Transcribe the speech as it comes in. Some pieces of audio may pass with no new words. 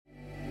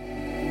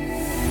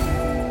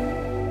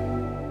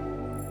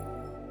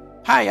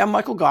Hi, I'm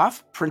Michael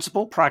Goff,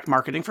 Principal Product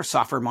Marketing for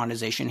Software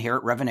Monetization here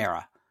at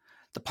Revenera.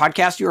 The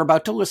podcast you're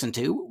about to listen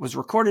to was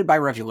recorded by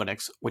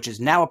Revulytics, which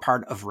is now a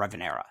part of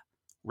Revenera.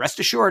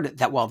 Rest assured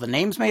that while the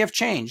names may have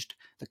changed,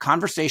 the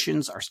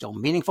conversations are still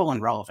meaningful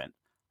and relevant.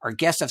 Our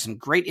guests have some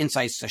great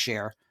insights to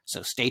share,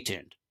 so stay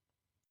tuned.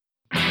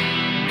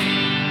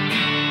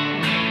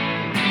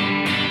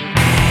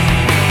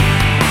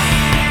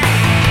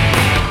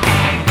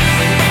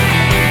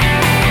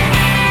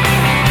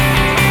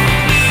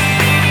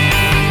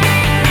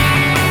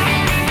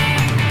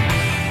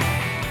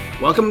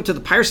 Welcome to the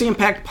Piracy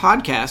Impact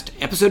Podcast,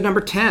 episode number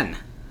 10.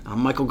 I'm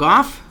Michael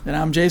Goff. And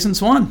I'm Jason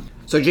Swan.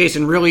 So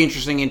Jason, really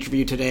interesting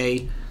interview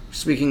today.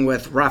 Speaking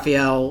with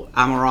Rafael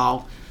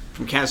Amaral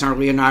from Kasznar,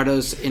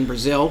 Leonardos in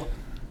Brazil.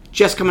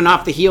 Just coming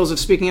off the heels of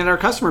speaking at our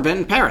customer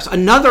event in Paris.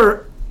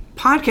 Another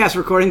podcast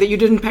recording that you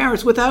did in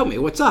Paris without me.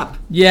 What's up?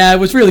 Yeah,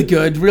 it was really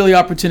good, really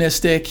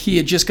opportunistic. He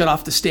had just got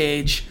off the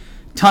stage,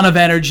 ton of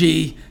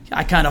energy.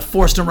 I kind of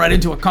forced him right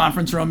into a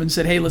conference room and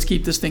said, hey, let's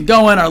keep this thing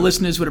going. Our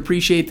listeners would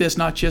appreciate this,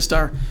 not just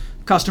our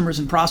customers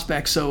and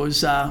prospects. So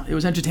it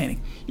was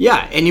entertaining.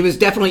 Yeah, and he was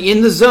definitely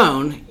in the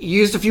zone. He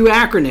used a few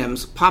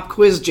acronyms. Pop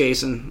quiz,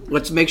 Jason.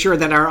 Let's make sure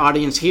that our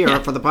audience here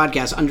for the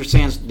podcast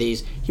understands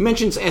these. He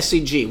mentions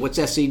SCG. What's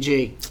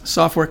SCG?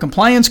 Software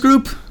Compliance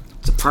Group.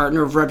 It's a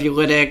partner of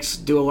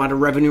Revulytics, do a lot of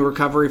revenue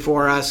recovery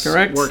for us.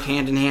 Correct. Work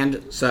hand in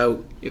hand.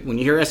 So when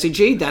you hear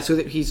SCG, that's who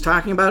he's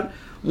talking about.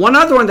 One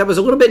other one that was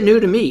a little bit new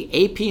to me,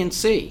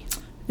 AP&C.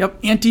 Yep,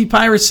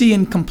 anti-piracy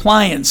and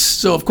compliance.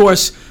 So, of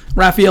course,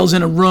 Rafael's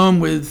in a room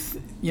with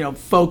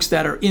folks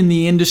that are in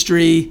the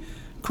industry,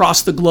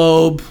 across the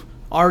globe,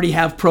 already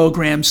have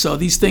programs. So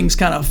these things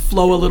kind of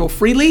flow a little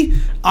freely.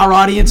 Our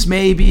audience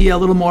may be a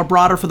little more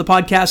broader for the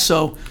podcast,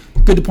 so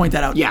good to point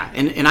that out. Yeah,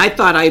 and I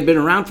thought I had been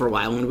around for a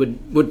while and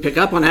would pick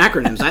up on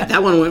acronyms.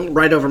 That one went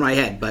right over my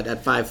head, but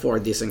at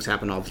 5'4", these things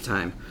happen all the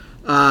time.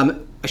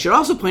 I should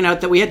also point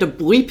out that we had to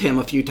bleep him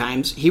a few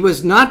times. He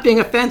was not being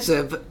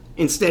offensive.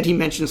 Instead, he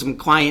mentioned some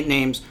client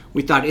names.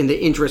 We thought in the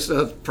interest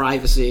of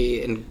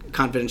privacy and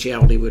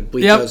confidentiality would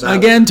bleep those out.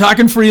 Again,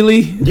 talking freely.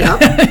 Yep.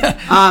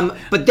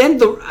 But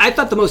then I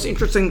thought the most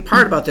interesting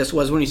part about this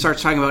was when he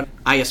starts talking about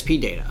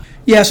ISP data.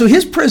 Yeah, so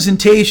his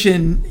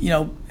presentation,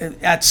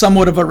 at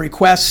somewhat of a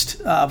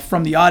request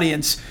from the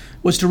audience,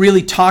 was to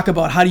really talk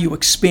about how do you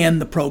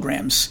expand the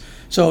programs.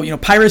 So,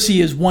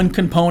 piracy is one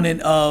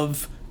component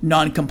of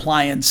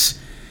non-compliance,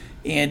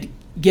 and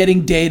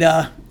getting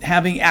data,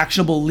 having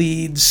actionable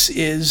leads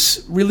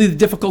is really the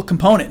difficult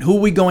component. Who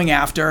are we going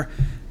after,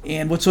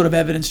 and what sort of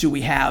evidence do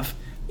we have?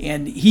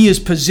 And he is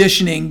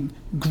positioning,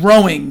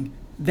 growing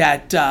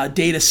that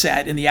data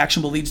set and the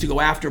actionable leads to go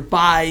after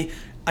by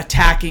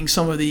attacking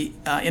some of the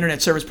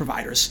internet service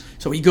providers.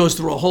 So he goes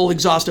through a whole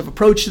exhaustive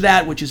approach to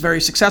that, which is very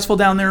successful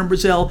down there in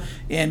Brazil,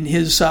 and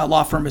his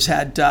law firm has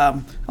had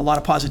a lot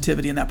of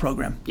positivity in that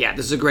program. Yeah,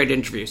 this is a great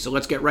interview, so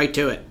let's get right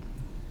to it.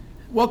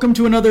 Welcome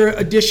to another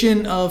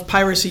edition of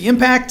Piracy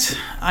Impact.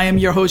 I am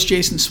your host,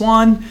 Jason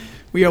Swan.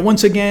 We are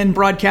once again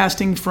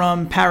broadcasting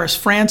from Paris,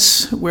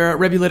 France, where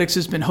Revulytics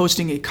has been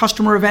hosting a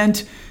customer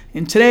event.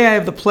 And today I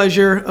have the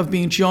pleasure of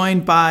being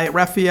joined by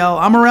Rafael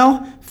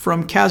Amaral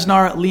from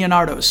Kasznar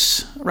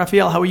Leonardos.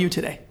 Rafael, how are you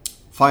today?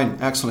 Fine,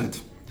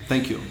 excellent.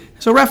 Thank you.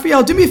 So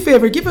Rafael, do me a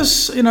favor, give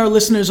us and our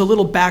listeners a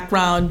little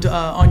background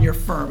on your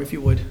firm, if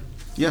you would.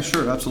 Yeah,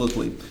 sure,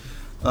 absolutely.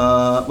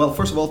 Well,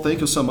 first of all, thank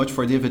you so much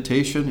for the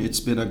invitation. It's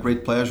been a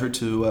great pleasure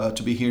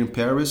to be here in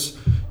Paris,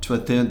 to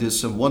attend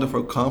this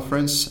wonderful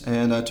conference,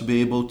 and to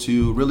be able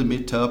to really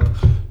meet up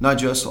not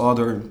just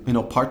other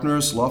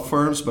partners, law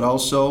firms, but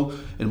also,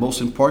 and most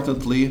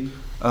importantly,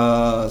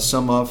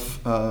 some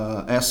of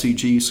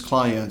SCG's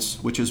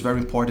clients, which is very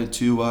important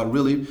to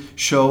really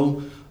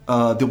show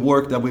the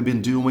work that we've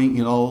been doing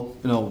in all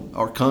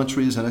our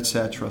countries and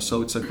etc.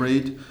 So it's a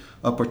great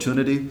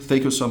opportunity.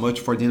 Thank you so much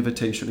for the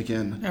invitation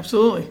again.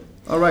 Absolutely.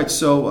 All right,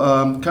 so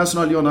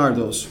Kasznar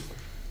Leonardos.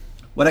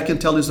 What I can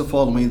tell is the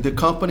following. The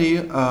company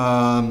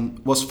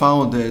was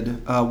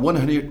founded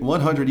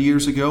 100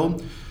 years ago.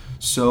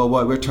 So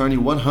we're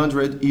turning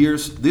 100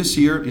 years this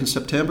year in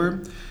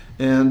September.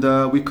 And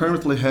we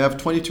currently have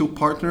 22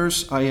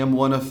 partners. I am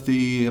one of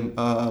the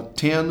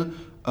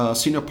 10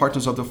 senior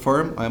partners of the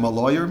firm. I am a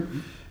lawyer.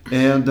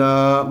 And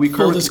we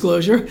Full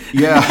disclosure.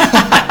 Yeah.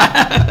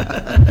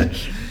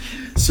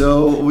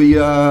 So we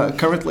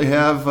currently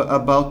have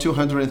about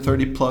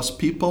 230 plus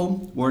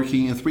people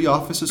working in 3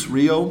 offices,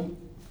 Rio,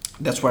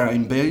 that's where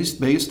I'm based.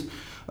 We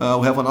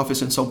have an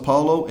office in Sao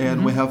Paulo,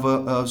 and we have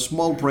a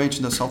small branch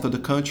in the south of the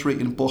country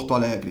in Porto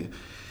Alegre.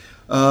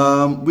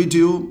 We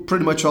do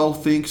pretty much all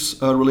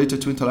things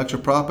related to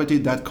intellectual property.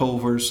 That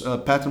covers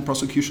patent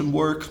prosecution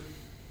work,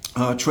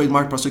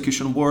 trademark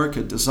prosecution work,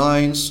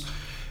 designs,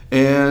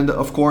 and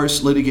of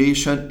course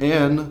litigation,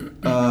 and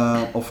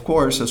of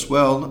course as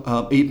well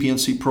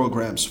AP&C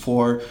programs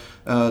for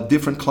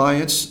different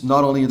clients,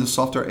 not only in the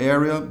software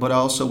area, but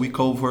also we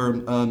cover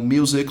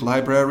music,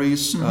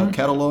 libraries,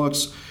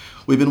 catalogs.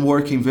 We've been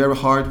working very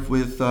hard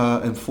with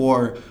and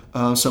for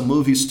some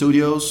movie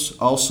studios,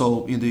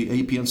 also in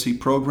the AP&C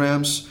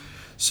programs.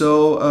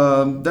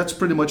 So that's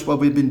pretty much what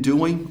we've been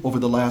doing over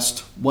the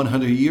last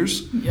 100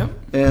 years. Yep.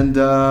 And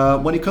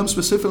when it comes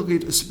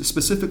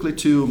specifically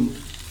to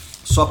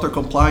software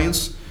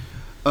compliance,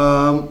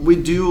 we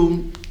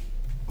do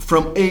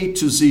from A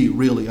to Z,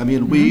 really. I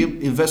mean, we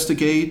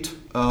investigate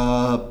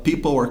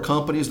people or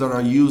companies that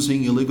are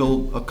using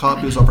illegal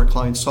copies of our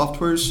client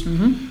softwares.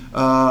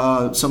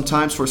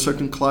 Sometimes for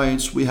certain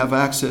clients, we have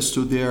access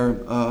to their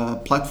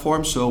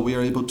platform, so we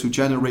are able to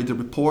generate the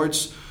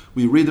reports.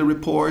 We read the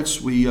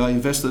reports. We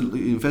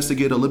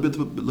investigate a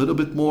little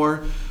bit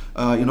more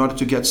in order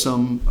to get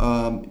some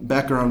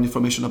background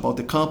information about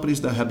the companies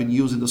that have been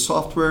using the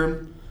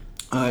software.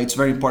 It's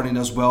very important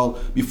as well.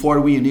 Before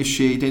we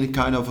initiate any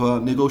kind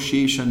of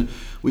negotiation,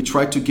 we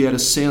try to get a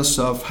sense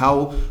of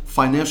how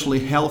financially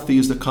healthy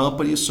is the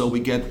company. So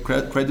we get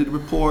credit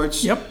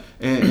reports. Yep.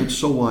 And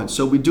so on.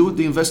 So we do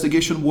the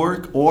investigation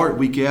work, or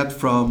we get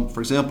from,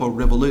 for example,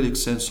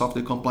 Revolytics and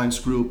Software Compliance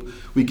Group,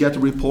 we get the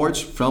reports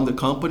from the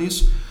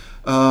companies.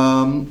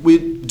 We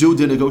do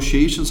the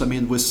negotiations. I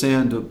mean, we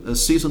send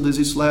cease and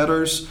desist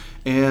letters,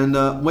 and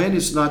when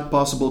it's not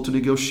possible to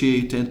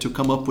negotiate and to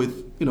come up with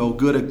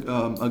good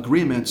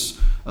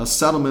agreements,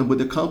 settlement with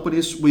the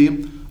companies,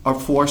 we are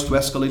forced to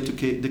escalate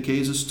the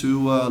cases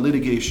to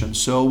litigation.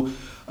 So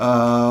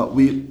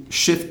we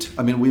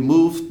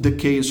move the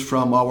case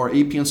from our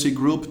APNC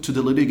group to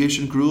the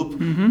litigation group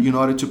in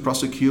order to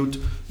prosecute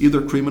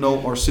either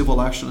criminal or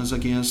civil actions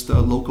against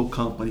local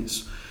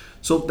companies.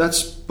 So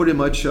that's pretty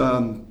much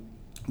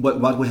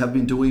what we have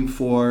been doing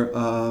for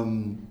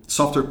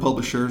software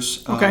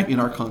publishers in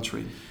our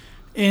country.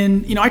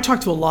 And, I talk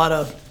to a lot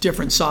of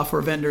different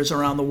software vendors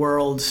around the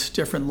world,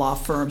 different law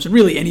firms, and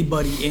really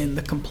anybody in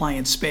the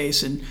compliance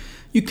space. And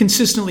you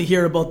consistently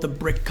hear about the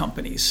BRIC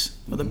companies,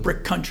 or the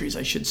BRIC countries,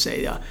 I should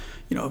say,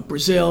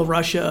 Brazil,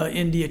 Russia,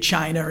 India,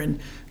 China. And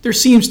there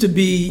seems to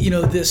be,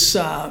 this,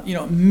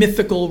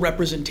 mythical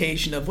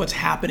representation of what's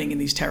happening in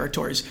these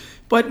territories.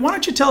 But why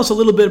don't you tell us a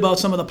little bit about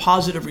some of the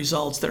positive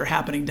results that are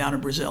happening down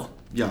in Brazil?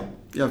 Yeah,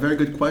 very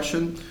good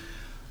question.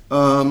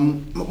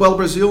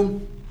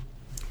 Brazil,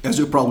 as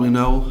you probably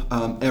know,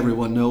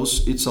 everyone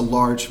knows, it's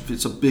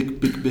a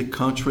big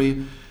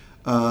country.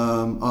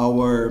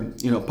 Our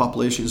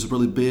population is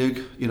really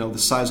big. The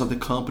size of the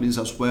companies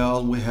as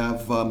well. We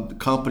have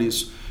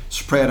companies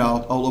spread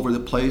out all over the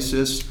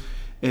places.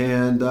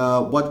 And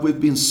what we've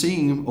been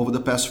seeing over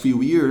the past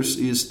few years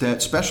is that,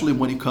 especially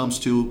when it comes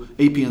to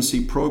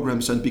APNC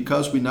programs, and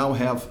because we now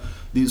have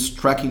these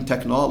tracking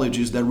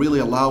technologies that really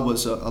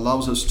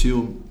allows us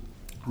to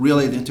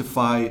really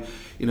identify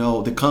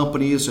the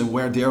companies and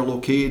where they are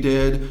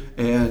located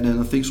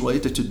and things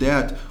related to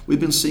that, we've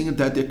been seeing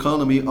that the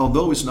economy,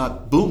 although it's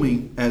not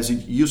booming as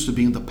it used to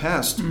be in the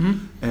past,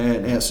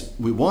 and as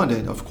we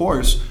wanted, of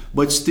course,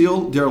 but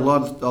still there are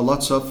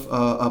lots of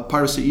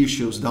piracy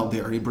issues down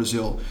there in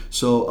Brazil.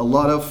 So a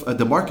lot of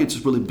the market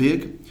is really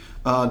big.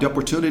 The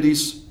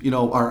opportunities,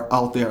 are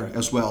out there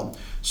as well.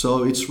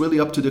 So it's really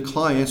up to the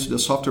clients, the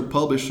software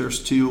publishers,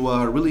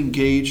 to really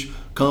engage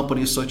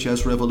companies such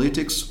as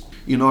Revolytics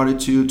in order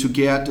to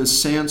get a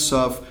sense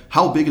of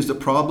how big is the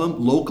problem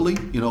locally,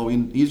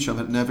 in each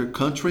and every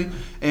country,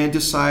 and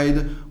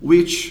decide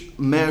which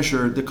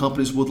measure the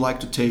companies would like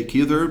to take,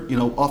 either,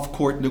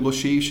 off-court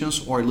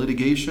negotiations or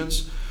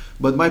litigations.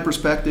 But my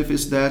perspective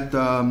is that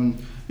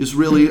is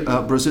really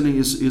Brazilian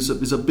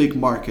is a big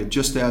market,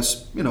 just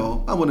as,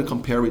 I want to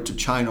compare it to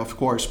China, of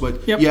course,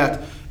 but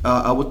yet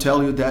I would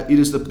tell you that it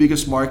is the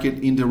biggest market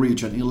in the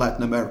region, in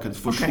Latin America,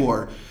 for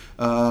sure.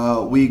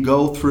 We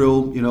go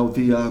through,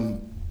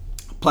 the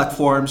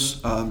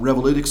platforms,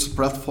 Revolytics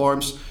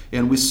platforms,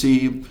 and we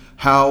see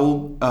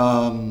how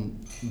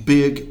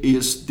big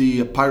is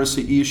the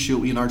piracy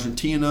issue in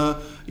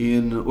Argentina,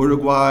 in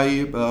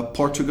Uruguay,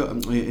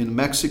 Portugal, in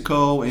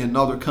Mexico, and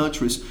other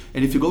countries.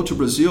 And if you go to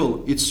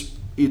Brazil,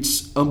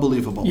 it's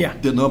unbelievable,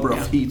 the number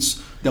of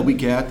hits that we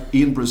get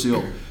in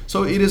Brazil.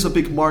 So it is a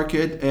big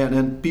market,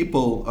 and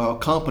people,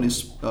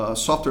 companies,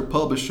 software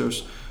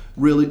publishers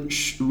really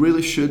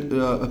should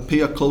pay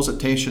a close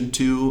attention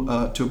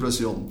to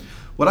Brazil.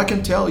 What I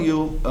can tell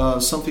you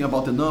something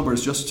about the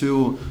numbers, just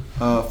to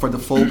for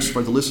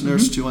the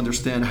listeners to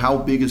understand how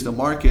big is the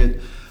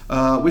market.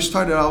 We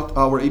started out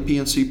our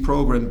APNC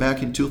program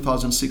back in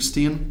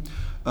 2016.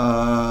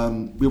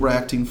 We were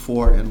acting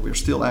for, and we're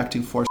still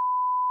acting for,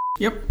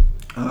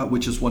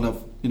 which is one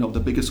of the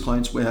biggest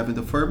clients we have in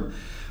the firm.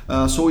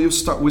 So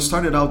we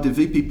started out the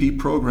VPP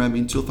program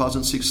in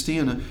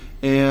 2016,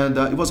 and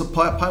it was a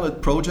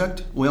pilot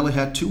project. We only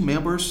had 2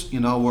 members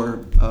in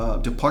our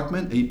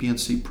department,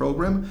 APNC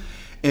program.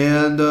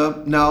 And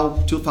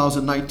now,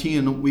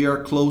 2019, we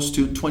are close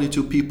to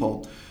 22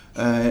 people,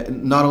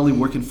 not only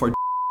working for,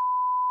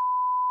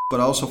 but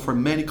also for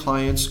many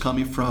clients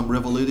coming from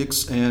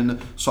Revolytics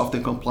and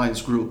Software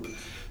Compliance Group.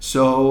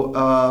 So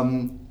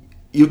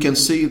you can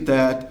see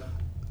that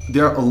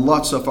there are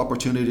lots of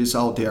opportunities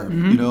out there.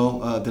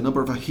 The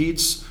number of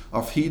hits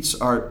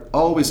are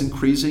always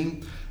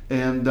increasing,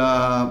 and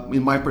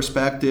in my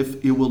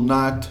perspective, it will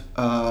not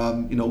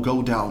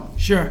go down.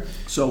 Sure.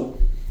 So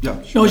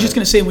Yeah. No, I was just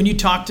going to say, when you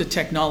talk to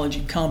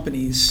technology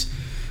companies,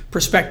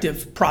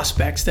 prospective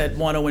prospects that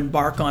want to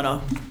embark on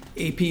a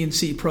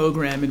AP&C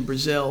program in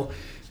Brazil,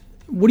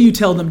 what do you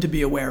tell them to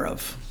be aware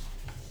of?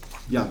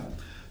 Yeah.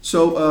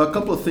 So a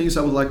couple of things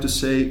I would like to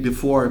say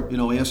before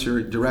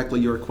answer directly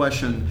your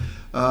question.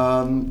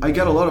 I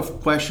get a lot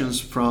of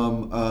questions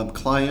from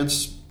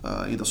clients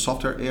in the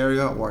software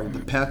area or in the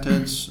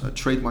patents,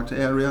 trademark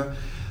area.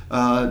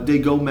 They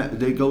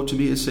go to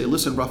me and say,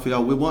 "Listen,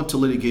 Rafael, we want to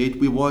litigate,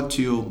 we want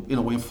to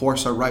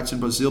enforce our rights in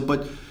Brazil,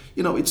 but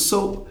it's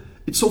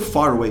so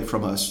far away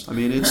from us. I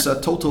mean, it's a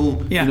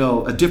total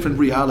a different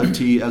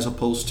reality as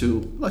opposed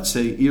to, let's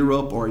say,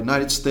 Europe or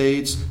United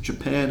States,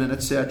 Japan, and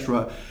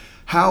etc.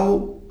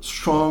 How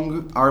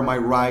strong are my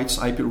rights,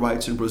 IP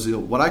rights in Brazil?"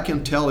 What I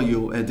can tell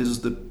you, and this is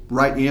the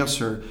right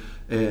answer,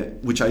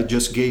 which I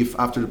just gave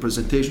after the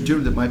presentation,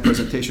 during my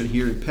presentation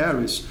here in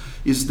Paris,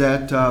 is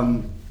that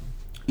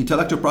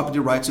intellectual property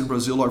rights in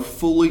Brazil are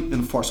fully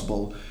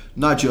enforceable.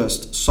 Not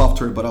just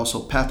software, but also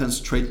patents,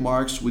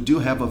 trademarks. We do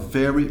have a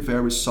very,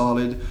 very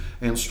solid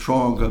and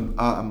strong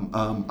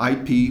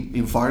IP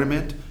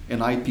environment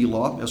and IP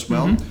law as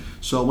well. Mm-hmm.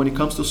 So when it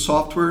comes to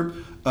software,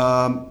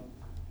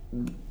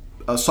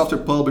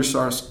 software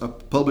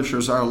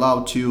publishers are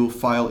allowed to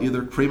file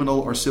either criminal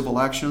or civil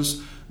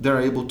actions.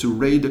 They're able to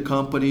raid the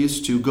companies,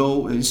 to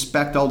go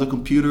inspect all the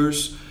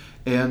computers,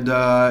 and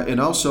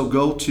also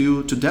go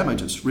to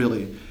damages,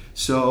 really.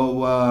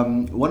 So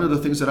one of the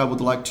things that I would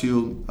like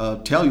to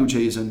tell you,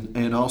 Jason,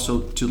 and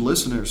also to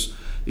listeners,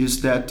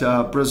 is that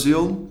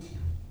Brazil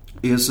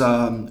is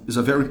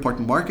a very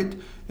important market,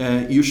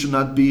 and you should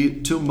not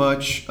be too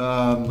much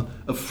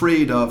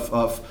afraid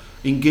of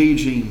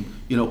engaging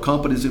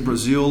companies in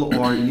Brazil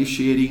or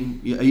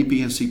initiating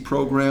AP&C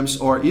programs,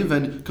 or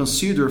even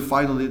consider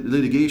filing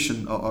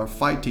litigation or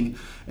fighting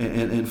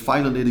and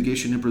filing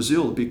litigation in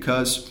Brazil,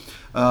 because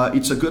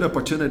it's a good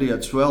opportunity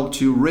as well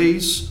to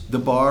raise the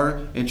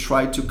bar and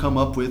try to come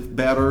up with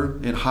better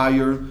and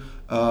higher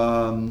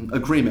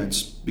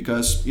agreements.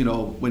 Because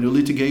when you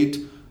litigate,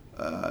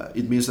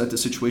 it means that the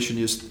situation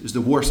is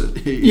the worst.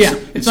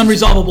 It's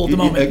unresolvable at the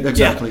moment.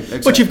 Exactly.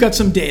 But you've got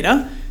some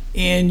data,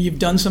 and you've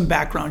done some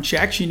background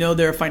checks.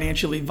 They're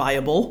financially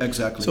viable.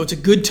 Exactly. So it's a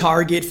good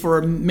target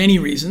for many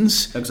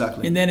reasons.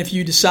 Exactly. And then if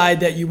you decide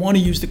that you want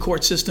to use the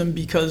court system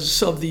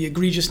because of the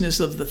egregiousness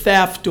of the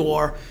theft,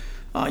 or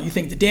you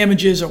think the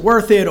damages are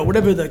worth it, or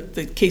whatever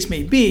the case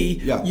may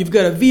be, you've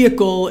got a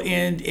vehicle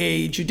and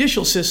a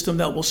judicial system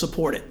that will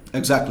support it.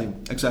 Exactly.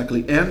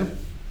 And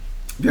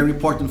very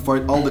important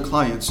for all the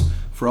clients,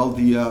 for all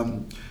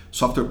the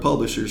software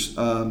publishers,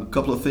 a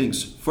couple of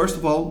things. First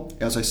of all,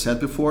 as I said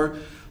before,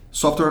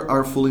 software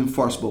are fully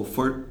enforceable,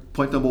 for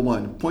point number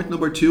one. Point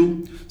number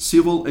two,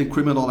 civil and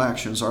criminal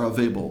actions are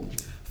available.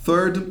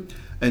 Third,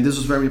 and this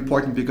is very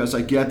important because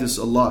I get this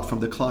a lot from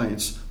the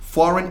clients,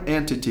 foreign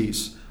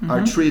entities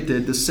are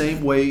treated the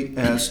same way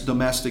as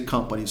domestic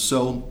companies.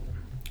 So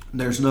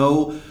there's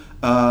no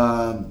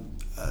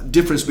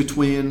difference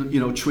between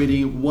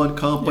treating one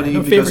company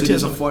no because favoritism. it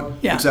is a foreign.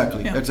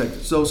 Exactly.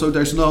 So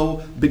there's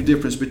no big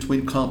difference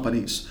between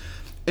companies.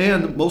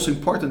 And most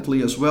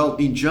importantly as well,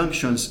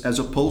 injunctions, as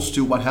opposed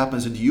to what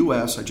happens in the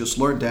US, I just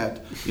learned that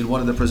in one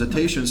of the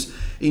presentations,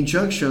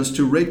 injunctions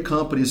to raid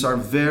companies are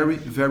very,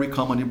 very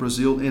common in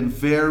Brazil and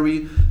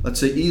very, let's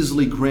say,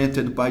 easily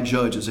granted by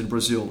judges in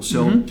Brazil.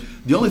 So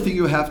the only thing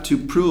you have to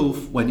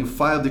prove when you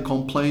file the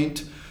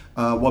complaint,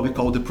 what we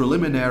call the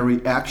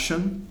preliminary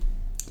action,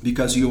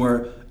 because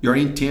your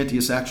intent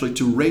is actually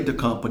to raid the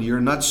company.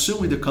 You're not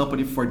suing the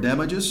company for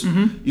damages.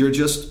 You're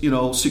just,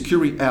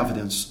 securing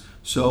evidence.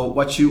 So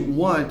what you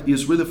want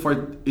is really for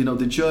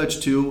the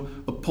judge to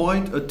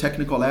appoint a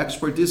technical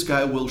expert. This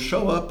guy will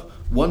show up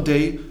one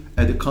day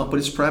at the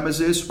company's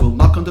premises, will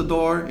knock on the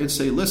door and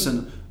say,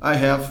 "Listen, I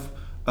have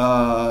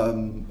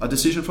a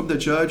decision from the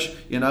judge,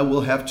 and I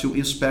will have to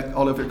inspect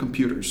all of your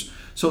computers."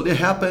 So it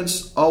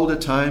happens all the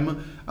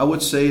time. I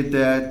would say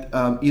that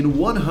in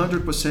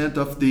 100%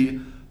 of the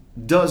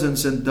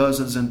dozens and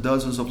dozens and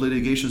dozens of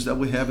litigations that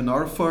we have in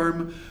our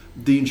firm,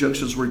 the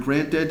injunctions were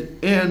granted,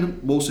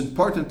 and most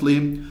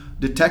importantly,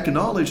 the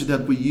technology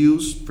that we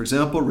use, for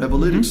example,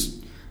 Revolytics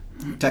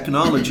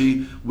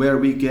technology, where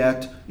we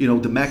get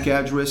the MAC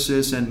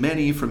addresses and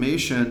many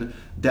information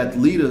that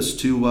lead us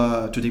to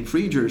the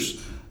infringers,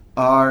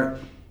 are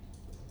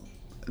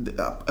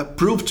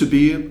proved to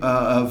be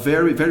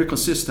very, very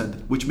consistent.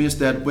 Which means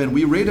that when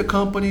we raid a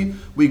company,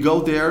 we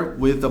go there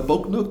with a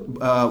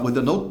with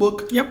a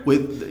notebook,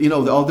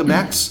 with all the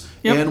Macs,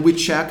 and we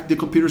check the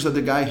computers that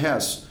the guy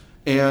has.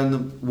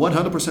 And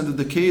 100% of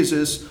the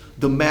cases,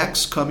 the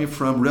Macs coming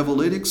from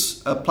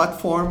Revolytics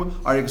platform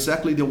are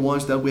exactly the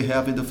ones that we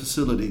have in the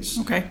facilities.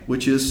 Okay.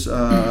 Which is,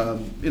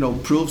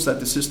 proves that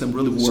the system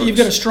really works. So you've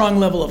got a strong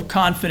level of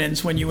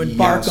confidence when you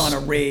embark on a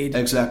raid.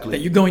 Exactly.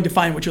 That you're going to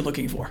find what you're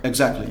looking for.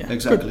 Exactly.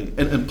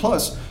 And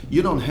plus,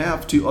 you don't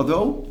have to,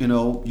 although,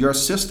 your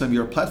system,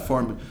 your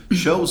platform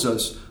shows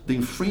us the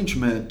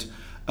infringement,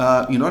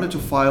 in order to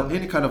file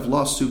any kind of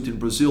lawsuit in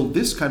Brazil,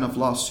 this kind of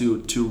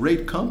lawsuit to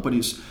raid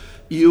companies,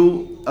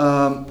 you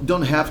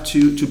don't have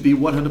to be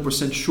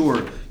 100%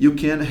 sure. You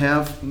can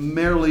have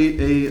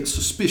merely a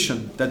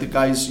suspicion that the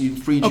guy is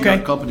infringing your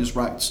company's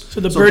rights. So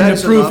the burden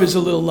of proof is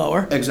a little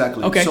lower.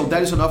 Exactly. Okay. So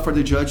that is enough for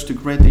the judge to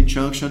grant the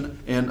injunction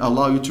and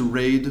allow you to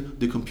raid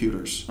the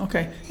computers.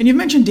 Okay. And you've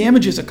mentioned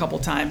damages a couple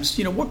times.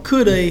 What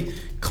could a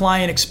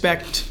client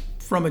expect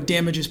from a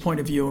damages point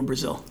of view in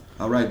Brazil?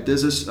 All right,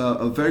 this is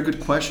a very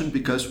good question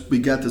because we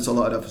get this a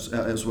lot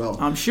as well.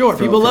 I'm sure.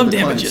 People love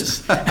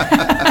damages.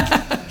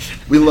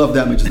 We love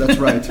damages, that's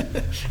right.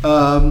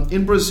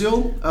 In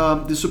Brazil,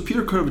 the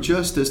Superior Court of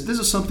Justice, this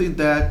is something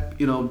that,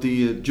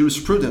 the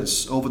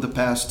jurisprudence over the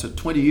past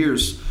 20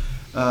 years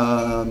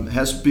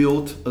has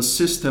built a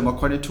system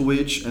according to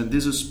which, and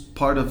this is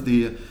part of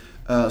the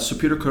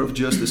Superior Court of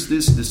Justice,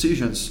 these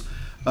decisions,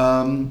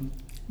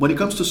 when it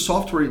comes to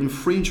software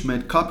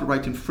infringement,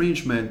 copyright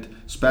infringement,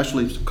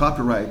 especially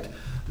copyright,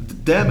 the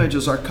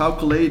damages are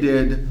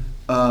calculated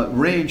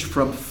range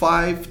from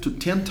 5 to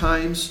 10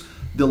 times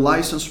the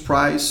license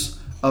price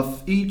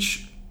of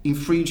each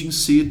infringing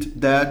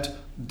seat that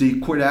the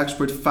court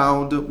expert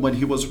found when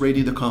he was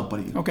rating the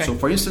company. Okay. So,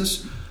 for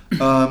instance,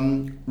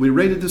 we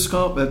rated this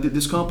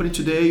company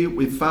today.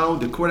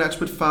 The court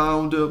expert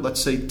found,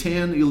 let's say,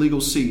 10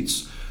 illegal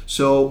seats.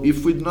 So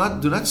if we do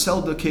not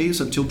sell the case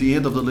until the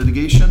end of the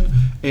litigation,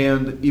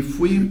 and if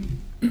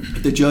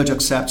the judge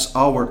accepts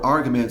our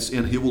arguments,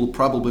 and he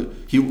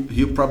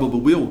probably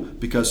will,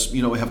 because we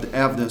have the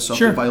evidence of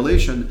the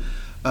violation,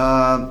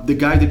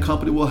 the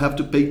company will have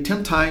to pay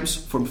 10 times,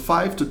 from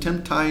 5 to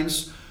 10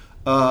 times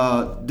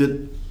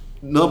the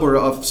number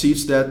of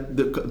seats that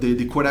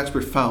the court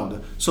expert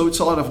found. So it's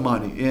a lot of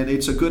money, and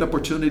it's a good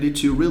opportunity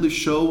to really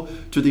show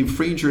to the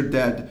infringer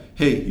that,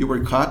 hey, you were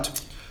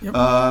caught. Yep.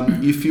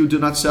 If you do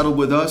not settle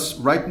with us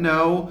right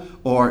now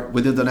or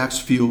within the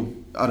next few,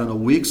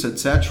 weeks,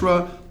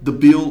 etc., the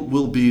bill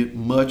will be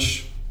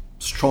much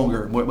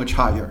stronger, much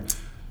higher.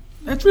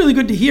 That's really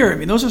good to hear. I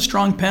mean, those are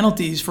strong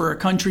penalties for a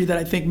country that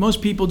I think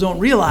most people don't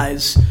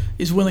realize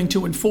is willing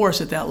to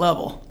enforce at that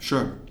level.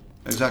 Sure,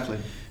 exactly.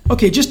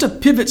 Okay, just to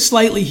pivot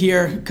slightly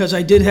here, because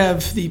I did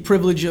have the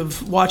privilege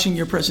of watching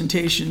your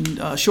presentation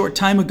a short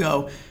time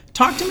ago.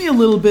 Talk to me a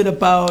little bit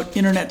about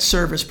internet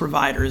service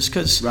providers,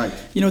 because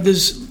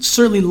there's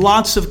certainly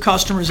lots of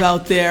customers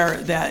out there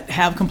that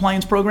have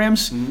compliance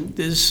programs. Mm-hmm.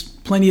 There's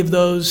plenty of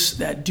those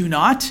that do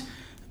not.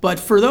 But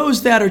for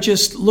those that are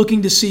just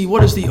looking to see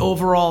what is the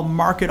overall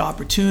market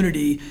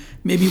opportunity,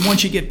 maybe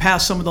once you get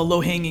past some of the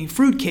low-hanging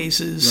fruit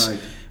cases,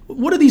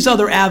 what are these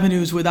other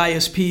avenues with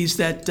ISPs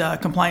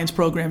that compliance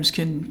programs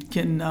can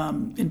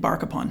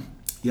embark upon?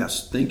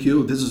 Yes, thank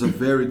you. This is a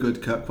very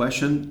good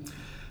question.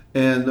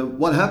 And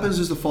what happens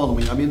is the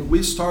following. I mean,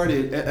 we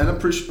started, and I'm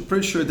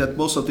pretty sure that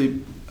most of the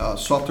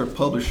software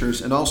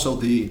publishers and also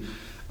the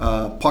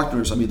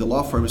partners, the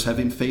law firms, have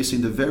been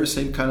facing the very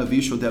same kind of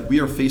issue that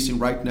we are facing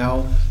right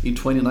now in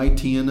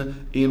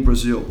 2019 in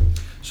Brazil.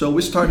 So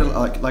we started,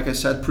 like I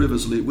said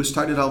previously, we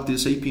started out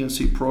this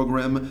APNC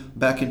program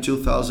back in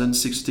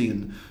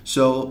 2016.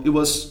 So it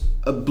was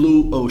a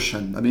blue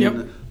ocean.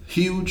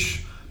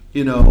 Huge,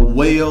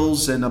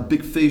 whales and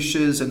big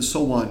fishes and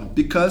so on,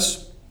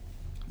 because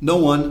no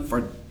one,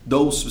 for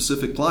those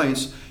specific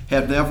clients,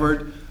 had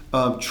never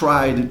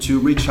tried to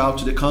reach out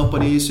to the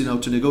companies,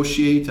 to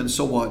negotiate and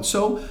so on.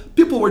 So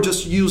people were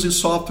just using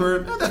software.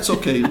 That's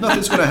okay.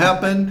 Nothing's going to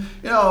happen.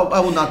 I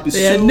will not be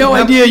sued. They had no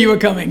idea you were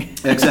coming.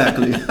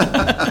 Exactly.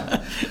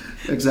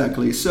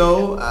 Exactly.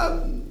 So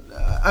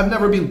I've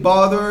never been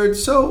bothered.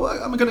 So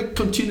I'm going to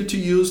continue to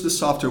use the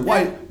software.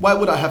 Why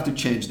would I have to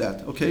change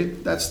that? Okay,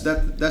 that's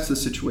the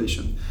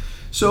situation.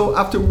 So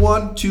after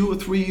 1, 2, or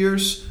 3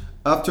 years,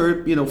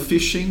 after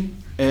fishing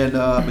and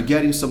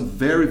getting some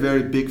very,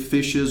 very big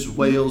fishes,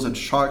 whales and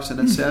sharks and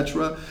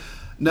etc.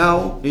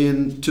 Now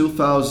in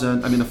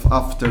 2000,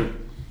 after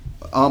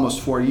almost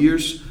 4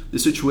 years, the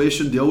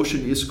situation, the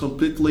ocean is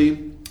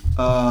completely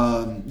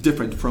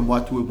different from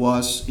what it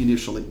was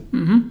initially.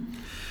 Mm-hmm.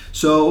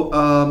 So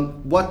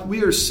what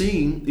we are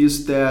seeing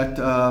is that,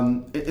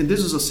 and this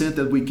is a sense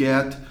that we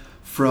get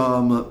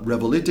from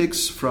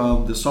Revolytics,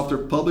 from the software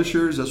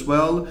publishers as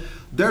well.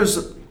 There's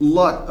a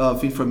lot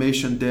of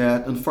information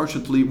that,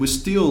 unfortunately, we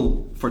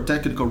still, for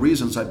technical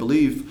reasons, I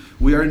believe,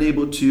 we are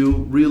unable to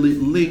really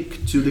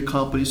link to the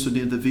companies, to the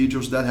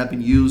individuals that have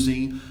been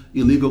using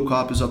illegal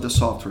copies of the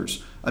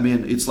softwares.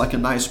 It's like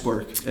an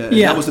iceberg.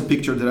 That was the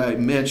picture that I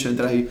mentioned,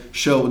 that I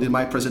showed in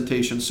my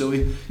presentation. So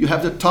you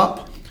have the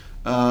top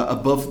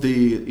above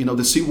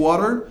the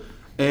seawater,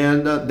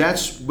 and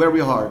that's where we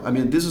are.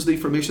 This is the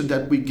information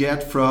that we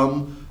get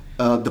from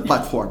the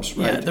platforms,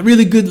 right? Yeah, the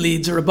really good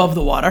leads are above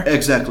the water.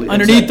 Exactly.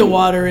 Underneath the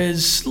water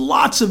is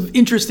lots of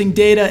interesting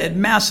data at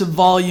massive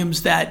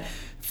volumes that,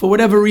 for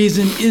whatever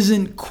reason,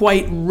 isn't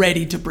quite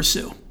ready to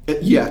pursue.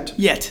 Yet.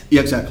 Yeah.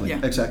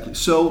 Exactly.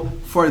 So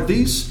for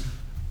this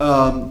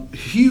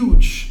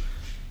huge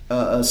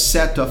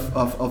set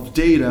of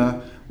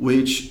data,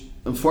 which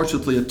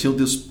unfortunately until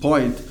this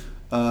point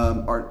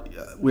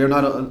we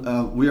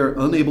are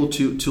unable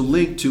to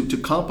link to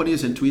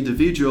companies and to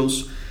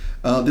individuals.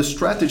 The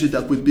strategy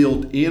that we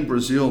built in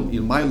Brazil,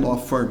 in my law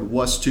firm,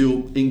 was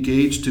to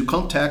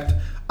contact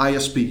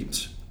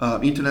ISPs,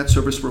 Internet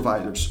Service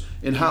Providers.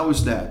 And how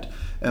is that?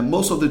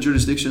 Most of the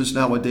jurisdictions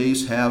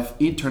nowadays have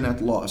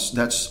internet laws.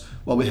 That's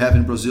what we have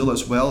in Brazil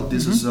as well.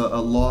 This is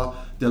a law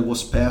that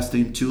was passed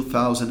in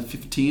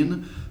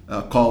 2015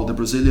 called the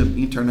Brazilian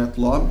Internet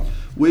Law,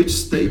 which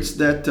states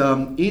that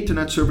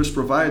Internet Service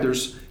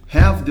Providers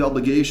have the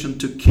obligation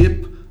to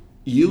keep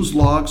use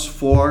logs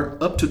for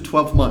up to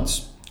 12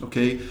 months.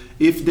 Okay,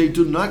 if they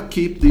do not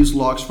keep these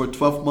logs for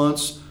 12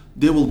 months,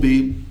 they will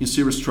be in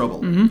serious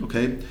trouble.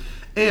 Okay,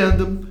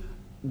 and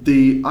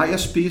the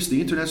ISPs,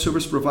 the Internet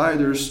Service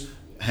Providers,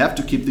 have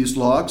to keep these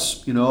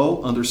logs,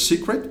 under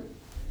secret,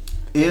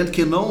 and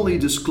can only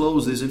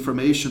disclose this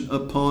information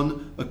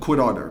upon a court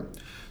order.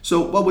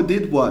 So what we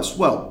did was,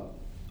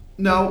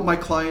 now my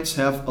clients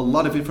have a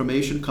lot of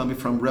information coming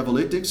from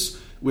Revolytics.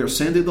 We're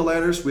sending the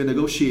letters, we're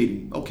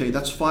negotiating. Okay,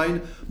 that's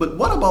fine. But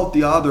what about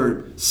the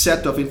other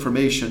set of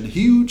information?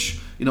 Huge,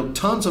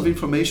 tons of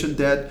information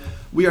that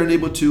we are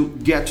unable to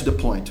get to the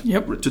point,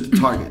 to the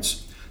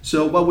targets.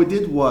 So what we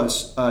did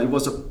was, it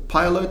was a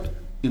pilot,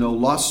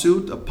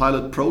 lawsuit, a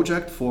pilot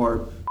project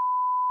for.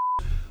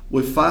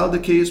 We filed the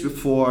case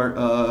before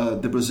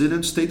the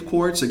Brazilian state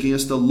courts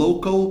against a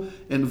local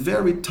and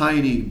very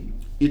tiny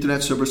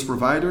internet service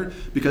provider,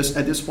 because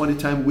at this point in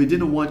time we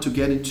didn't want to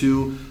get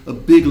into a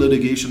big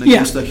litigation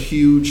against a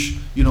huge,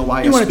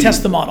 ISP. You want to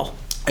test the model.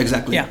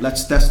 Exactly. Yeah.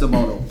 Let's test the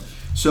model.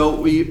 So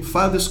we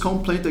filed this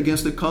complaint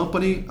against the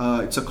company.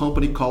 It's a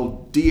company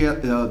called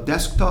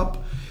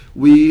Desktop.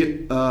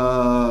 We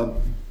got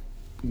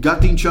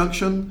the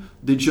injunction.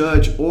 The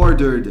judge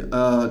ordered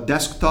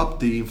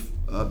Desktop,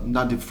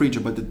 not the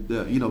infringer, but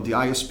the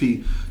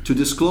ISP, to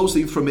disclose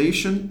the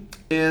information,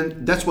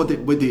 and that's what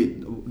we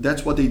did.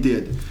 That's what they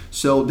did.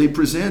 So they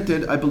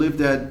presented, I believe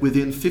that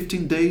within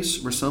 15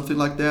 days or something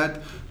like that,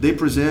 they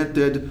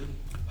presented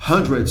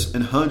hundreds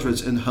and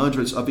hundreds and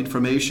hundreds of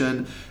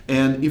information,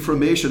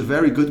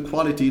 very good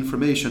quality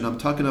information. I'm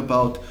talking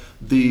about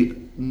the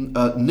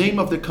name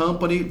of the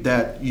company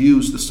that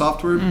used the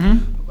software,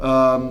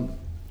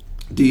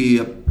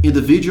 the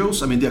individuals,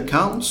 the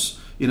accounts,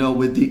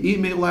 with the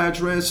email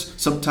address,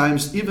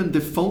 sometimes even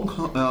the phone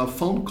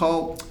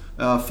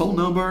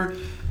number,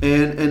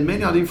 and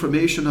many other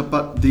information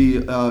about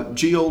the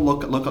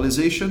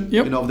geolocalization,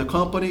 of the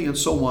company, and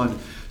so on.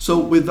 So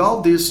with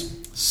all this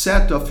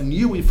set of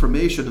new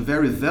information,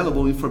 very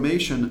valuable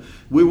information,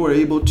 we were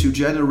able to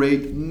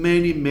generate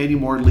many, many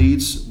more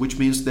leads, which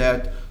means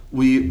that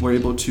we were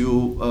able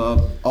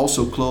to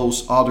also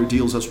close other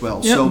deals as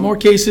well. Yeah, so more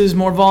cases,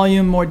 more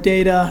volume, more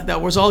data.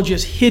 That was all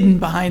just hidden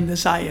behind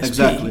this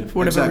ISP for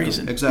whatever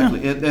reason.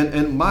 Exactly. Yeah.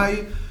 And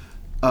my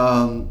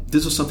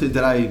this is something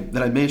that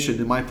I mentioned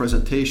in my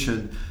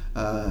presentation,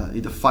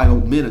 in the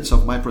final minutes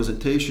of my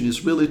presentation,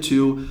 is really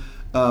to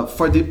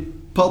for the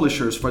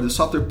publishers, for the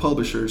software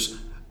publishers,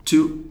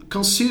 to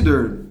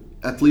consider,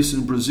 at least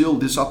in Brazil,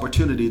 this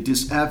opportunity,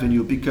 this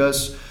avenue,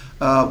 because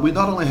we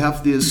not only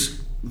have this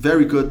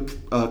very good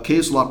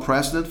case law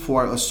precedent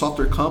for a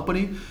software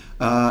company,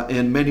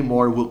 and many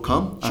more will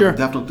come, I'm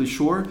definitely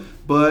sure.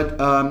 But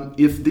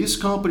if these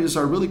companies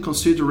are really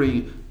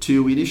considering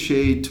to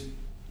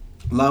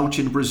launch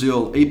in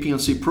Brazil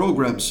APNC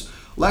programs,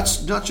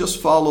 let's not just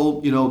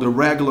follow, the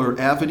regular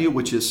avenue,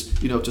 which is,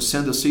 to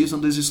send a cease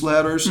and desist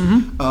letters,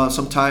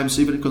 sometimes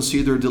even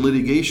consider the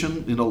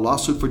litigation,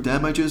 lawsuit for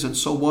damages and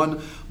so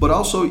on. But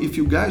also, if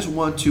you guys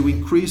want to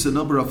increase the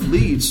number of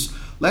leads,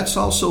 let's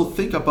also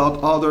think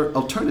about other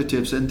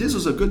alternatives, and this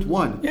is a good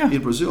one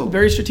in Brazil.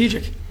 Very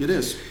strategic. It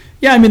is.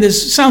 Yeah,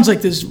 this sounds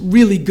like there's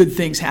really good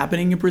things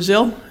happening in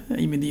Brazil.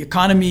 The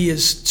economy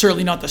is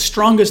certainly not the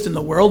strongest in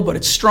the world, but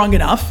it's strong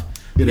enough.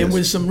 And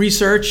with some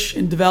research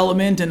and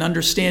development and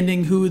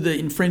understanding who the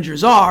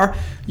infringers are,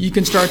 you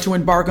can start to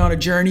embark on a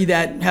journey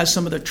that has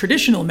some of the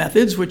traditional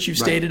methods, which you've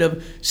stated,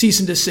 of cease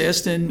and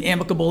desist and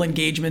amicable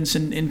engagements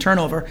and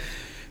turnover.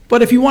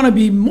 But if you want to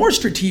be more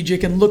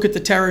strategic and look at the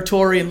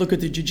territory and look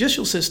at the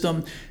judicial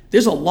system,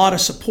 there's a lot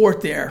of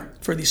support there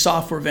for these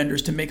software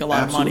vendors to make a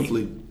lot of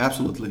money.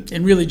 Absolutely.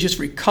 And really just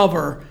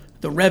recover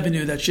the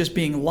revenue that's just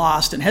being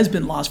lost and has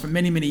been lost for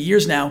many, many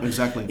years now.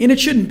 Exactly. And it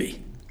shouldn't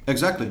be.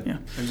 Exactly. Yeah.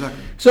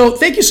 Exactly. So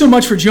thank you so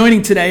much for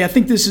joining today. I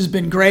think this has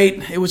been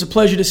great. It was a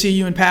pleasure to see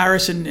you in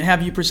Paris and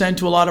have you present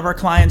to a lot of our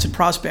clients and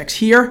prospects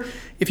here.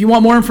 If you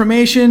want more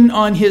information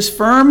on his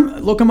firm,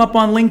 look him up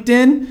on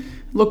LinkedIn.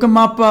 Look him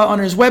up on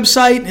his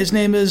website. His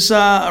name is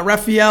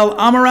Rafael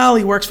Amaral.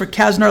 He works for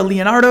Kasznar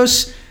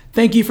Leonardos.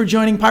 Thank you for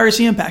joining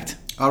Piracy Impact.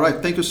 All right.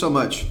 Thank you so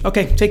much.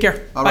 Okay. Take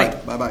care. All Bye.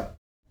 Right. Bye-bye.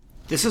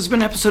 This has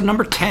been episode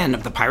number 10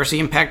 of the Piracy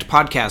Impact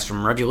podcast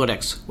from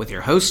Revolytics with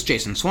your hosts,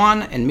 Jason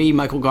Swan and me,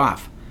 Michael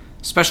Goff.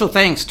 Special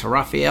thanks to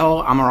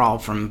Rafael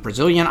Amaral from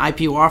Brazilian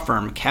IP law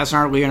firm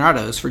Kasznar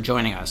Leonardos for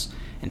joining us.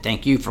 And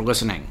thank you for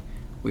listening.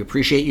 We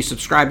appreciate you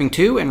subscribing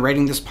to and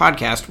rating this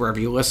podcast wherever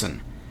you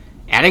listen.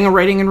 Adding a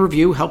rating and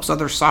review helps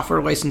other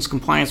software license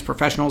compliance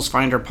professionals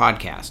find our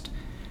podcast.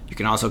 You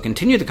can also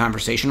continue the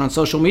conversation on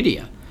social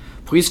media.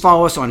 Please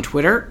follow us on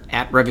Twitter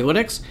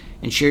 @Revulytics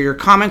and share your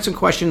comments and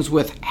questions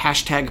with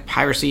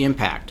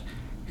 #PiracyImpact.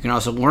 You can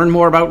also learn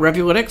more about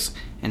Revulytics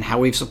and how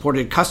we've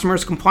supported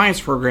customers' compliance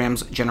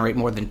programs generate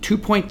more than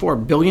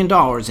 $2.4 billion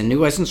in new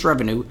license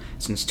revenue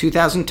since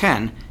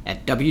 2010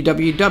 at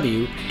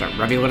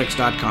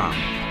www.revulytics.com.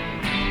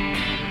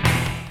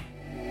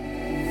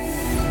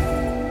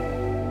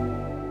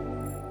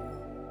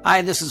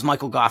 Hi, this is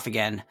Michael Goff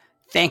again.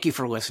 Thank you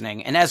for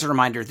listening. And as a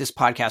reminder, this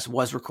podcast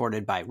was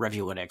recorded by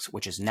Revulytics,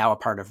 which is now a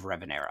part of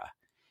Revenera.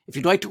 If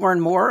you'd like to learn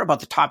more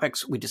about the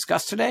topics we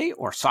discussed today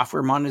or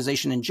software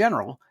monetization in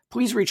general,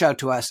 please reach out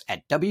to us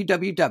at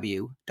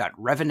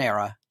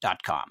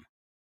www.revenera.com.